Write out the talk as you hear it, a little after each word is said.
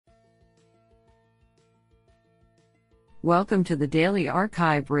Welcome to the Daily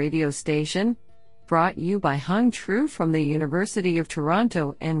Archive radio station, brought you by Hung Tru from the University of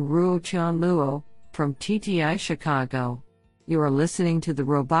Toronto and Ruo Chan Luo from TTI Chicago. You are listening to the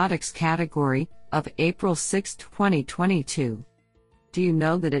robotics category of April 6, 2022. Do you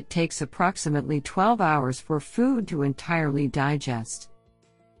know that it takes approximately 12 hours for food to entirely digest?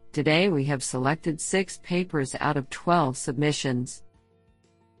 Today we have selected 6 papers out of 12 submissions.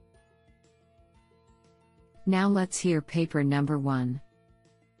 Now let's hear paper number 1.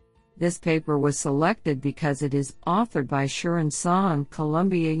 This paper was selected because it is authored by Shiren Song,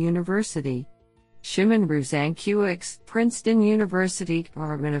 Columbia University, Shimon Ruzankiewicz, Princeton University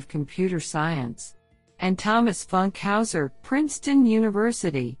Department of Computer Science, and Thomas Funkhauser, Princeton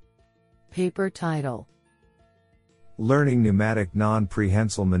University. Paper title: Learning Pneumatic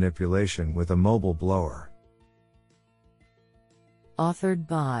Non-Prehensile Manipulation with a Mobile Blower. Authored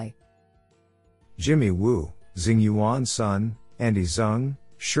by Jimmy Wu, Xingyuan Sun, Andy Zheng,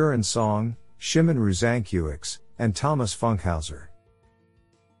 Shiren Song, Shimon Ruzankiewicz, and Thomas Funkhauser.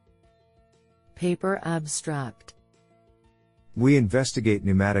 Paper abstract: We investigate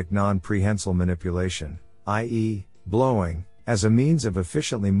pneumatic non-prehensile manipulation, i.e., blowing, as a means of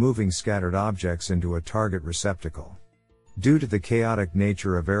efficiently moving scattered objects into a target receptacle. Due to the chaotic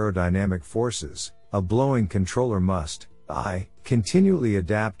nature of aerodynamic forces, a blowing controller must continually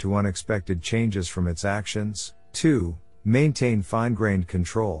adapt to unexpected changes from its actions. 2. Maintain fine-grained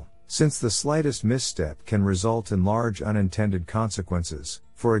control, since the slightest misstep can result in large unintended consequences,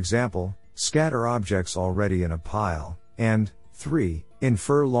 for example, scatter objects already in a pile, and 3.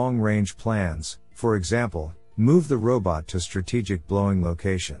 Infer long-range plans, for example, move the robot to strategic blowing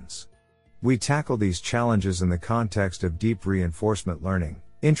locations. We tackle these challenges in the context of deep reinforcement learning,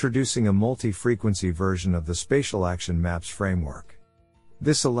 introducing a multi-frequency version of the Spatial Action Maps framework.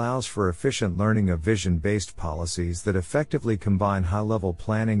 This allows for efficient learning of vision-based policies that effectively combine high-level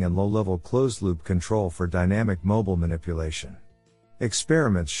planning and low-level closed-loop control for dynamic mobile manipulation.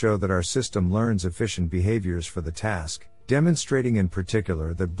 Experiments show that our system learns efficient behaviors for the task, demonstrating in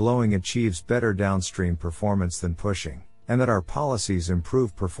particular that blowing achieves better downstream performance than pushing, and that our policies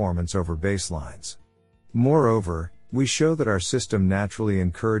improve performance over baselines. Moreover, we show that our system naturally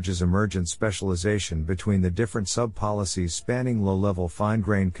encourages emergent specialization between the different sub-policies spanning low-level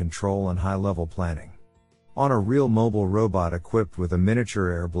fine-grained control and high-level planning. On a real mobile robot equipped with a miniature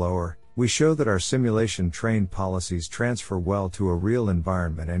air blower, we show that our simulation-trained policies transfer well to a real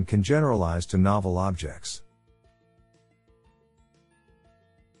environment and can generalize to novel objects.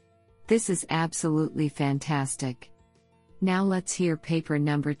 This is absolutely fantastic. Now let's hear paper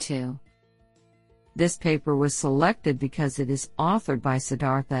number 2. This paper was selected because it is authored by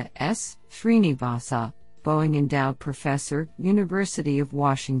Siddhartha S. Srinivasa, Boeing Endowed Professor, University of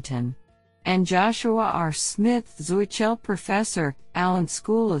Washington, and Joshua R. Smith, Zwichell Professor, Allen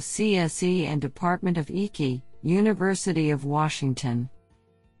School of CSE and Department of Eki, University of Washington.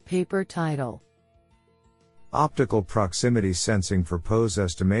 Paper title: Optical Proximity Sensing for Pose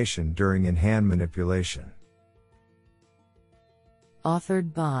Estimation During In-Hand Manipulation.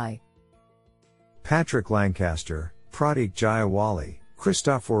 Authored by Patrick Lancaster, Pratik Jayawali,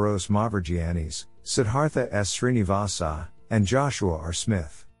 Christoforos Mavrogiannis, Siddhartha S. Srinivasa, and Joshua R.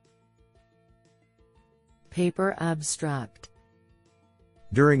 Smith. Paper abstract: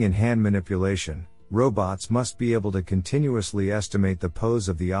 During in-hand manipulation, robots must be able to continuously estimate the pose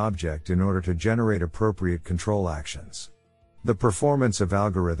of the object in order to generate appropriate control actions. The performance of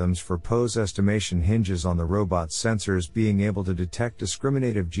algorithms for pose estimation hinges on the robot's sensors being able to detect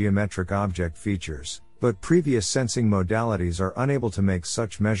discriminative geometric object features, but previous sensing modalities are unable to make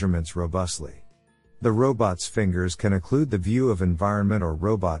such measurements robustly. The robot's fingers can occlude the view of environment or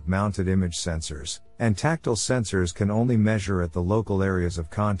robot-mounted image sensors, and tactile sensors can only measure at the local areas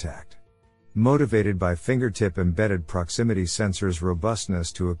of contact. Motivated by fingertip-embedded proximity sensors'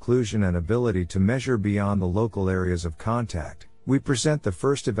 robustness to occlusion and ability to measure beyond the local areas of contact, we present the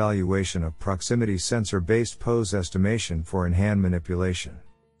first evaluation of proximity sensor-based pose estimation for in-hand manipulation.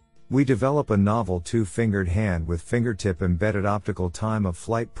 We develop a novel two-fingered hand with fingertip-embedded optical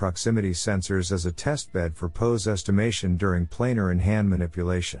time-of-flight proximity sensors as a testbed for pose estimation during planar in-hand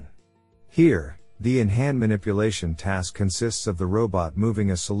manipulation. Here, the in-hand manipulation task consists of the robot moving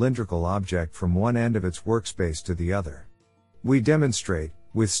a cylindrical object from one end of its workspace to the other. We demonstrate,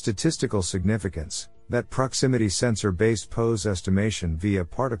 with statistical significance, that proximity sensor-based pose estimation via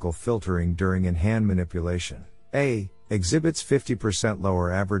particle filtering during in-hand manipulation exhibits 50%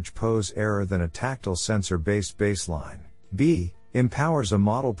 lower average pose error than a tactile sensor-based baseline. B. Empowers a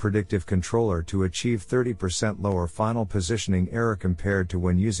model predictive controller to achieve 30% lower final positioning error compared to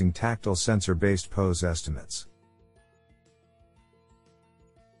when using tactile sensor-based pose estimates.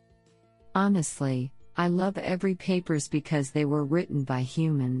 Honestly, I love every papers because they were written by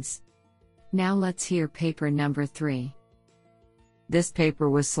humans. Now let's hear paper number 3. This paper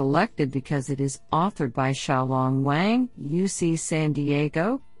was selected because it is authored by Xiaolong Wang, UC San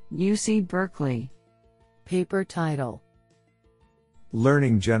Diego, UC Berkeley. Paper title: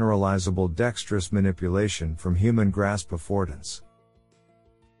 Learning Generalizable Dexterous Manipulation from Human Grasp Affordance.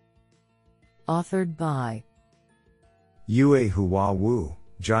 Authored by Yue Hua Wu,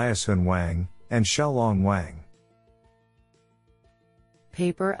 Jiasun Wang, and Xiaolong Wang.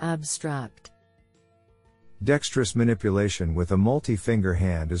 Paper abstract: Dexterous manipulation with a multi-finger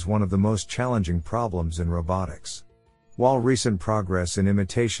hand is one of the most challenging problems in robotics. While recent progress in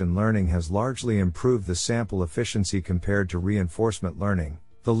imitation learning has largely improved the sample efficiency compared to reinforcement learning,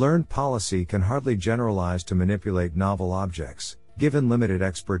 the learned policy can hardly generalize to manipulate novel objects, given limited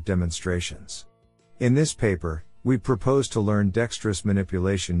expert demonstrations. In this paper, we propose to learn dexterous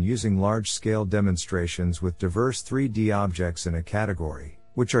manipulation using large-scale demonstrations with diverse 3D objects in a category,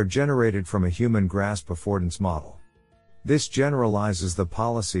 which are generated from a human grasp affordance model. This generalizes the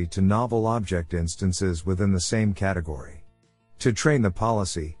policy to novel object instances within the same category. To train the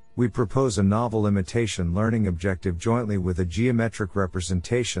policy, we propose a novel imitation learning objective jointly with a geometric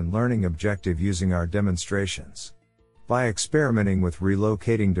representation learning objective using our demonstrations. By experimenting with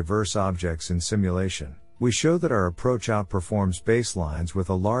relocating diverse objects in simulation, we show that our approach outperforms baselines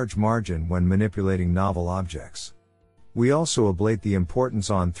with a large margin when manipulating novel objects. We also ablate the importance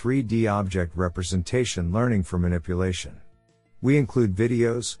on 3D object representation learning for manipulation. We include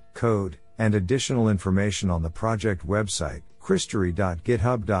videos, code, and additional information on the project website,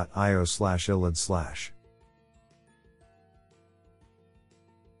 cristery.github.io/ilid/.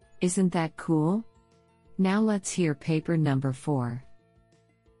 Isn't that cool? Now let's hear paper number 4.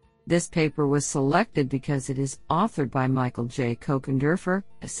 This paper was selected because it is authored by Michael J. Kokendorfer,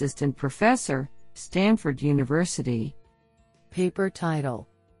 Assistant Professor, Stanford University. Paper title: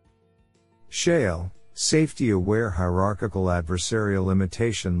 SHAIL, Safety-Aware Hierarchical Adversarial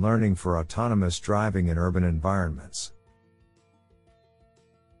Imitation Learning for Autonomous Driving in Urban Environments.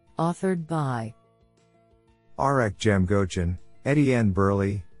 Authored by Arek Jamgochan, Etienne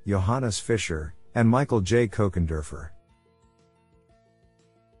Burley, Johannes Fischer, and Michael J. Kokendorfer.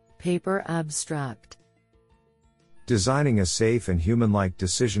 Paper abstract: Designing a safe and human-like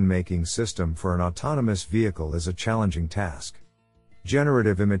decision-making system for an autonomous vehicle is a challenging task.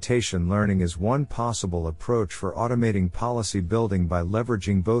 Generative imitation learning is one possible approach for automating policy building by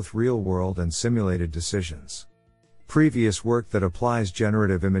leveraging both real-world and simulated decisions. Previous work that applies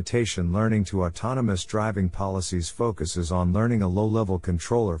generative imitation learning to autonomous driving policies focuses on learning a low-level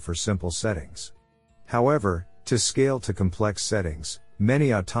controller for simple settings. However, to scale to complex settings,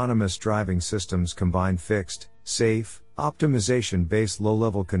 many autonomous driving systems combine fixed, safe, optimization-based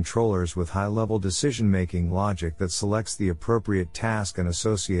low-level controllers with high-level decision-making logic that selects the appropriate task and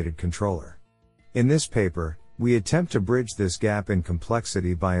associated controller. In this paper, we attempt to bridge this gap in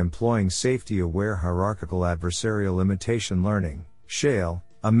complexity by employing safety-aware hierarchical adversarial imitation learning, SHAIL,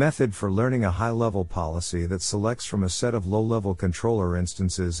 a method for learning a high-level policy that selects from a set of low-level controller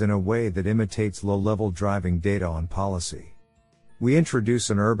instances in a way that imitates low-level driving data on policy. We introduce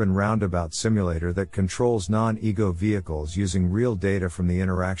an urban roundabout simulator that controls non-ego vehicles using real data from the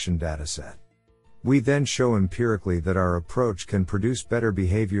interaction dataset. We then show empirically that our approach can produce better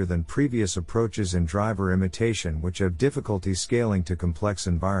behavior than previous approaches in driver imitation which have difficulty scaling to complex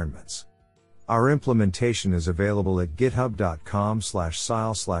environments. Our implementation is available at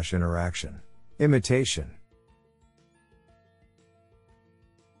github.com/sile/interaction. Imitation.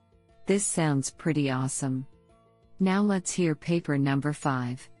 This sounds pretty awesome. Now let's hear paper number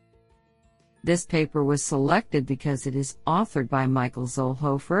 5. This paper was selected because it is authored by Michael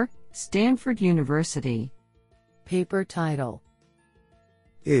Zollhofer, Stanford University. Paper title: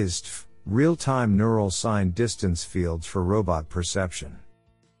 ISTF, Real-Time Neural Sign Distance Fields for Robot Perception.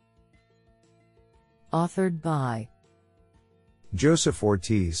 Authored by Joseph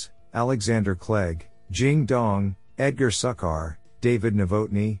Ortiz, Alexander Clegg, Jing Dong, Edgar Sukkar, David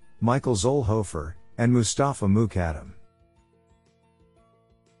Novotny, Michael Zollhofer, and Mustafa Mukadam.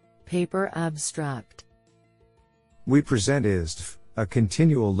 Paper abstract: We present ISTF, a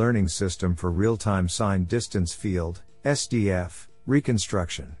continual learning system for real-time sign distance field, SDF,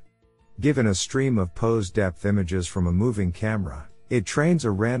 reconstruction. Given a stream of pose depth images from a moving camera, it trains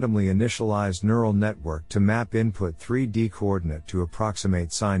a randomly initialized neural network to map input 3D coordinate to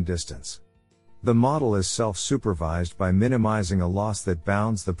approximate sign distance. The model is self-supervised by minimizing a loss that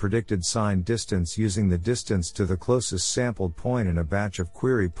bounds the predicted sign distance using the distance to the closest sampled point in a batch of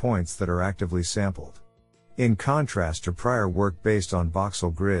query points that are actively sampled. In contrast to prior work based on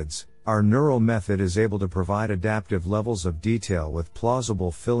voxel grids, our neural method is able to provide adaptive levels of detail with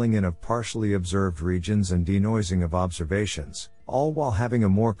plausible filling in of partially observed regions and denoising of observations, all while having a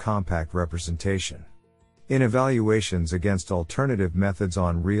more compact representation. In evaluations against alternative methods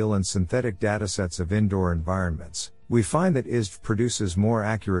on real and synthetic datasets of indoor environments, we find that ISV produces more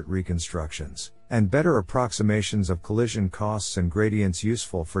accurate reconstructions and better approximations of collision costs and gradients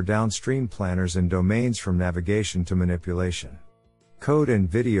useful for downstream planners in domains from navigation to manipulation. Code and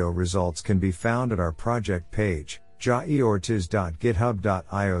video results can be found at our project page,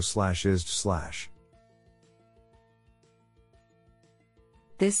 jaeortiz.github.io/isv/.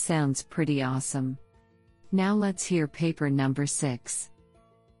 This sounds pretty awesome. Now let's hear paper number 6.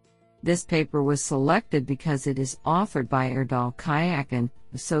 This paper was selected because it is authored by Erdal Kayakan,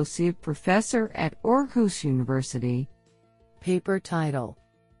 Associate Professor at Aarhus University. Paper title: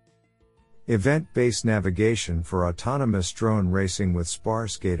 Event-based navigation for autonomous drone racing with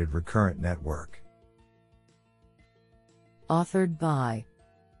sparse gated recurrent network. Authored by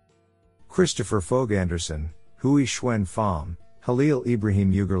Christopher Fogh-Anderson, Hui Xuan Pham, Halil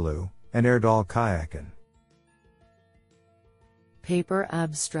Ibrahim Uğurlu, and Erdal Kayakan. Paper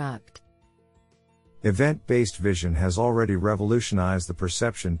abstract: Event-based vision has already revolutionized the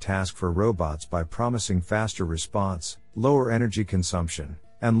perception task for robots by promising faster response, lower energy consumption,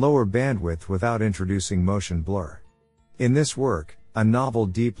 and lower bandwidth without introducing motion blur. In this work, a novel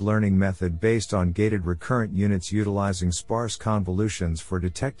deep learning method based on gated recurrent units utilizing sparse convolutions for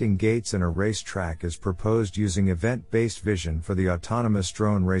detecting gates in a racetrack is proposed using event-based vision for the autonomous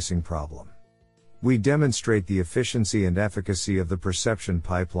drone racing problem. We demonstrate the efficiency and efficacy of the perception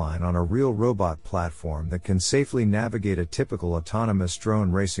pipeline on a real robot platform that can safely navigate a typical autonomous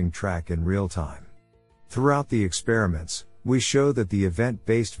drone racing track in real time. Throughout the experiments, we show that the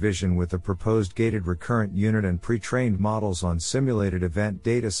event-based vision with the proposed gated recurrent unit and pre-trained models on simulated event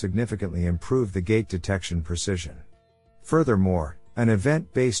data significantly improve the gate detection precision. Furthermore, an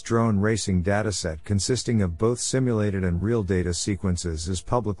event-based drone racing dataset consisting of both simulated and real data sequences is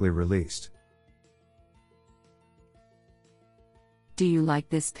publicly released. Do you like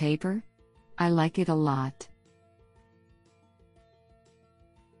this paper? I like it a lot.